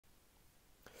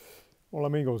Hola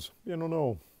amigos, bien o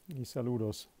no, y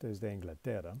saludos desde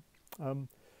Inglaterra.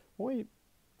 Hoy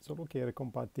solo quiero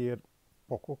compartir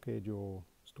poco que yo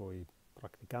estoy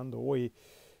practicando hoy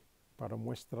para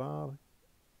mostrar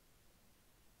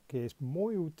que es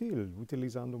muy útil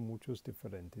utilizando muchas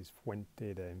diferentes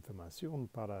fuentes de información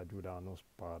para ayudarnos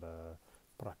para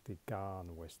practicar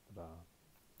nuestra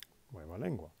nueva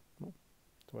lengua, ¿no?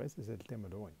 So ese es el tema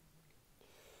de hoy.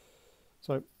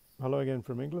 So, hello again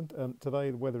from England.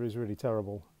 Today the weather is really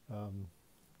terrible.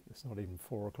 It's not even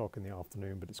 4 o'clock in the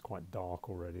afternoon, but it's quite dark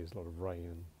already. There's a lot of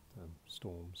rain and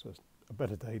storms, so it's a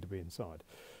better day to be inside.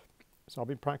 So I've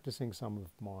been practicing some of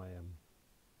my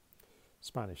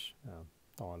Spanish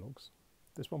dialogues.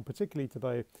 This one particularly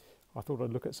today, I thought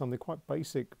I'd look at something quite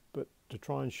basic, but to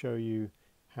try and show you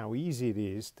how easy it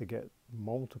is to get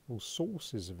multiple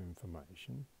sources of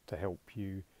information to help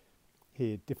you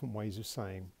hear different ways of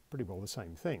saying pretty well the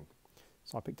same thing.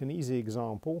 So I picked an easy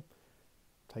example,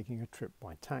 taking a trip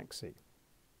by taxi.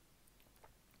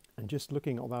 And just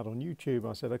looking at that on YouTube,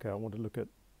 I said, okay, I want to look at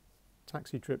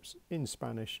taxi trips in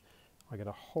Spanish. I get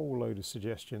a whole load of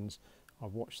suggestions.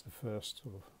 I've watched the first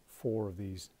sort of 4 of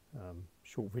these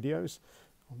short videos.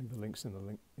 I'll leave the links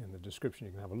in the description,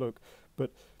 you can have a look.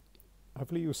 But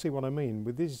hopefully you'll see what I mean.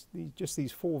 With just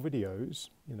these 4 videos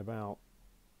in about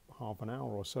half an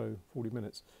hour or so, 40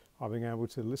 minutes, I've been able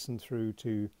to listen through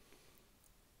to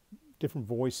different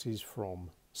voices from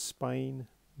Spain,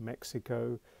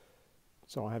 Mexico.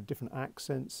 So I have different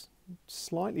accents,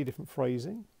 slightly different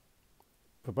phrasing,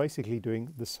 for basically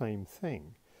doing the same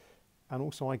thing. And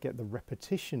also I get the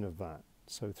repetition of that.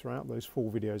 So throughout those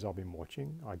 4 videos I've been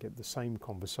watching, I get the same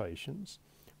conversations,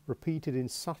 repeated in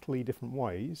subtly different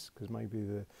ways, because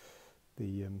maybe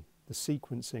the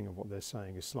sequencing of what they're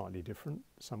saying is slightly different.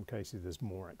 In some cases there's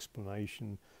more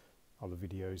explanation. Other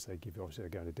videos they give you, obviously they're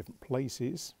going to different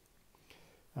places.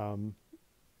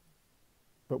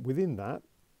 But within that,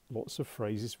 lots of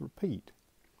phrases repeat.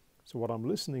 So what I'm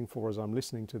listening for as I'm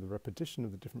listening to the repetition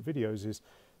of the different videos is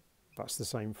that's the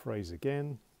same phrase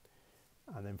again.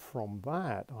 And then from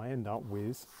that, I end up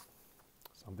with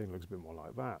something that looks a bit more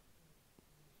like that,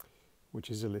 which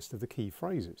is a list of the key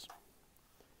phrases,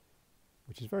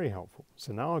 which is very helpful.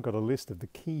 So now I've got a list of the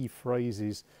key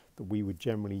phrases that we would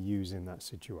generally use in that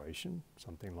situation.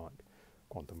 Something like,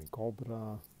 ¿Cuánto me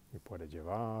cobra? ¿Me puede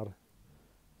llevar?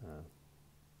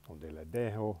 ¿Dónde le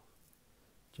dejo?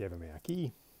 Llévame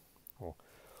aquí. Or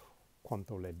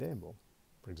 ¿Cuánto le debo?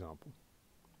 For example.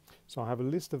 So I have a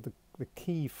list of the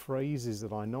key phrases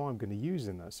that I know I'm going to use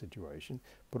in that situation,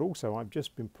 but also I've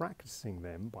just been practicing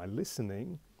them by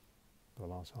listening for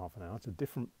the last half an hour to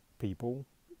different people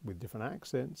with different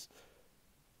accents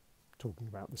talking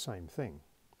about the same thing.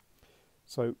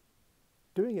 So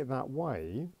doing it that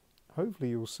way, hopefully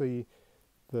you'll see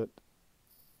that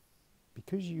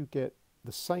because you get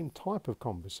the same type of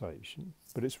conversation,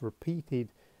 but it's repeated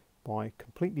by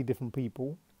completely different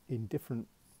people in different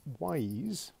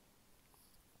ways,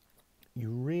 you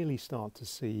really start to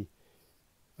see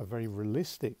a very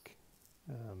realistic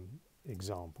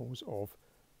examples of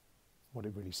what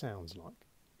it really sounds like.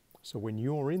 So when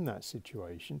you're in that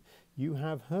situation, you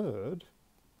have heard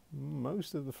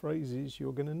most of the phrases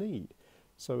you're going to need.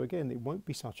 So again, it won't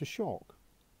be such a shock.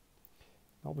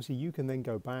 Obviously, you can then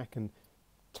go back and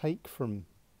take from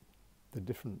the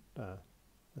different,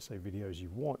 let's say, videos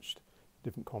you've watched,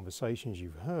 different conversations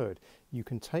you've heard, you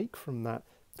can take from that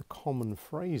the common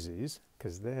phrases,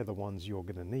 because they're the ones you're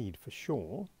going to need for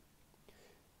sure,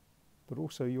 but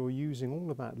also you're using all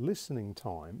of that listening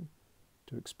time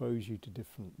to expose you to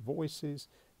different voices,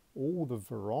 all the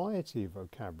variety of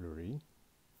vocabulary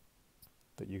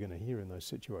that you're going to hear in those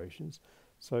situations.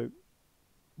 So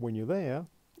when you're there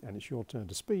and it's your turn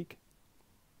to speak,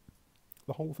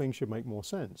 the whole thing should make more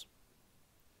sense.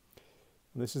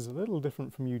 And this is a little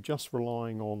different from you just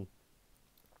relying on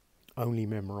only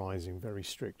memorizing very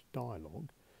strict dialogue.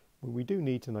 Well, we do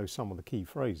need to know some of the key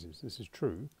phrases, this is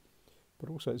true, but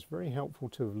also it's very helpful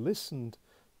to have listened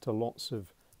to lots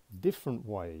of different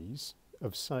ways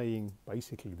of saying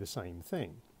basically the same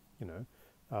thing. You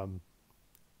know,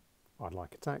 I'd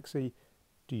like a taxi.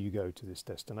 Do you go to this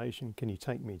destination? Can you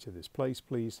take me to this place,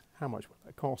 please? How much will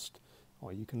that cost?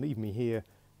 Or you can leave me here.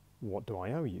 What do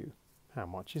I owe you? How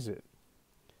much is it?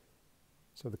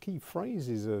 So the key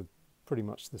phrases are pretty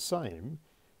much the same,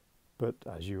 but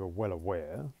as you are well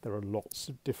aware, there are lots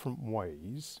of different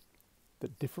ways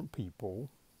that different people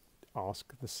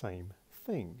ask the same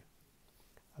thing.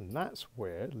 And that's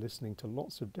where listening to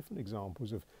lots of different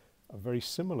examples of a very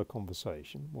similar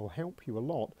conversation will help you a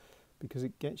lot, because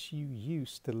it gets you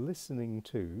used to listening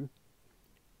to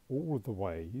all of the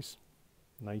ways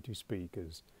native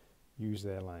speakers use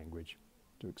their language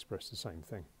to express the same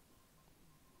thing.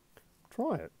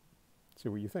 Try it. See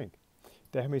what you think.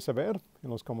 Déjame saber en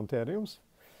los comentarios.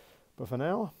 But for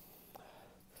now,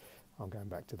 I'm going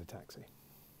back to the taxi.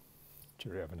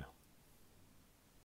 Cheerio for now.